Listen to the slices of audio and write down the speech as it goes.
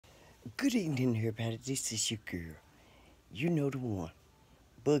Good evening, everybody. This is your girl. You know the one.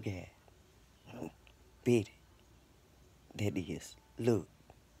 Bug-eyed. Betty. That is. Look,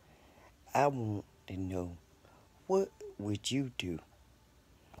 I want to know, what would you do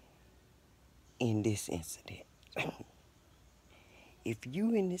in this incident? If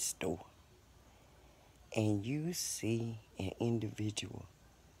you in the store and you see an individual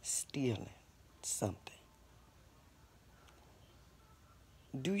stealing something,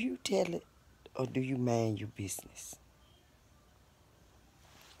 do you tell it or do you mind your business?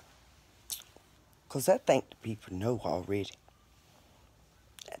 Because I think the people know already.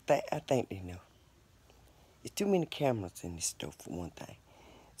 I think they know. There's too many cameras in this store for one thing.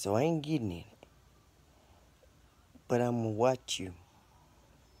 So I ain't getting in it. But I'm going to watch you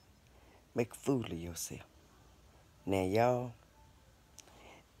make a fool of yourself. Now, y'all,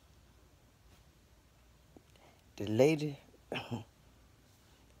 the lady,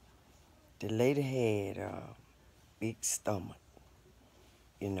 had a big stomach,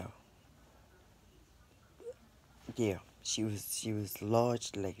 you know. Yeah, she was a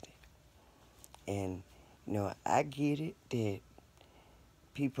large lady. And, I get it that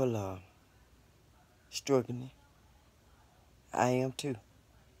people are struggling. I am too.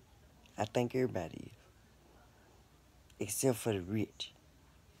 I think everybody is. Except for the rich.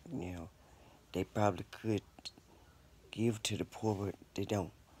 They probably could give to the poor, but they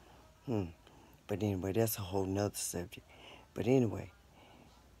don't. But anyway, that's a whole nother subject. But anyway,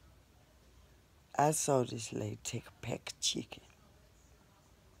 I saw this lady take a pack of chicken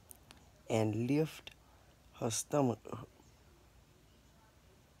and lift her stomach up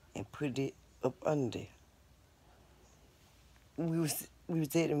and put it up under there. We was at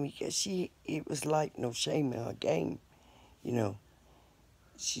the because it was like no shame in her game,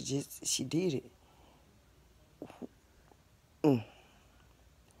 She did it.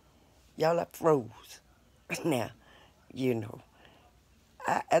 Y'all, I froze. Now,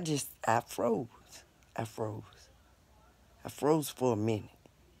 I froze. I froze for a minute.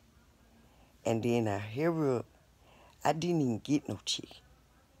 And then I hear her up. I didn't even get no chicken.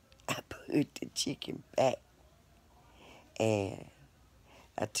 I put the chicken back. And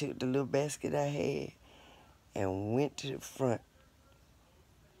I took the little basket I had and went to the front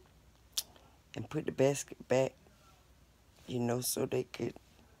and put the basket back, so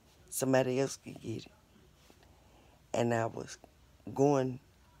somebody else could get it. And I was going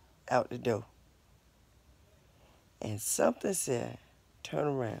out the door. And something said, turn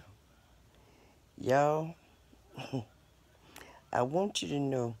around. Y'all, I want you to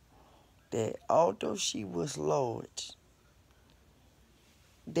know that although she was large,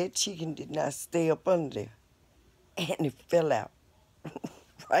 that chicken did not stay up under there. And it fell out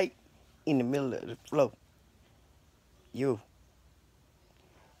right in the middle of the floor.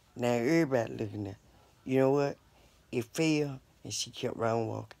 Now everybody looking at. You know what? It fell and she kept right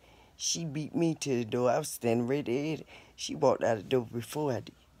walking. She beat me to the door. I was standing right there. She walked out the door before I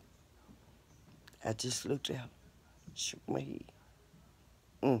did. I just looked at her, shook my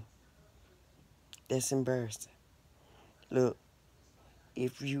head. That's embarrassing. Look,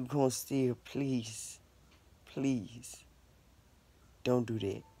 if you gonna steal, please, don't do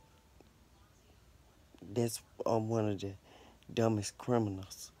that. That's one of the dumbest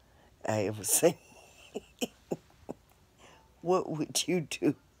criminals I ever seen. What would you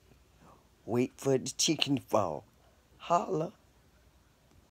do? Wait for the chicken to fall. Holla.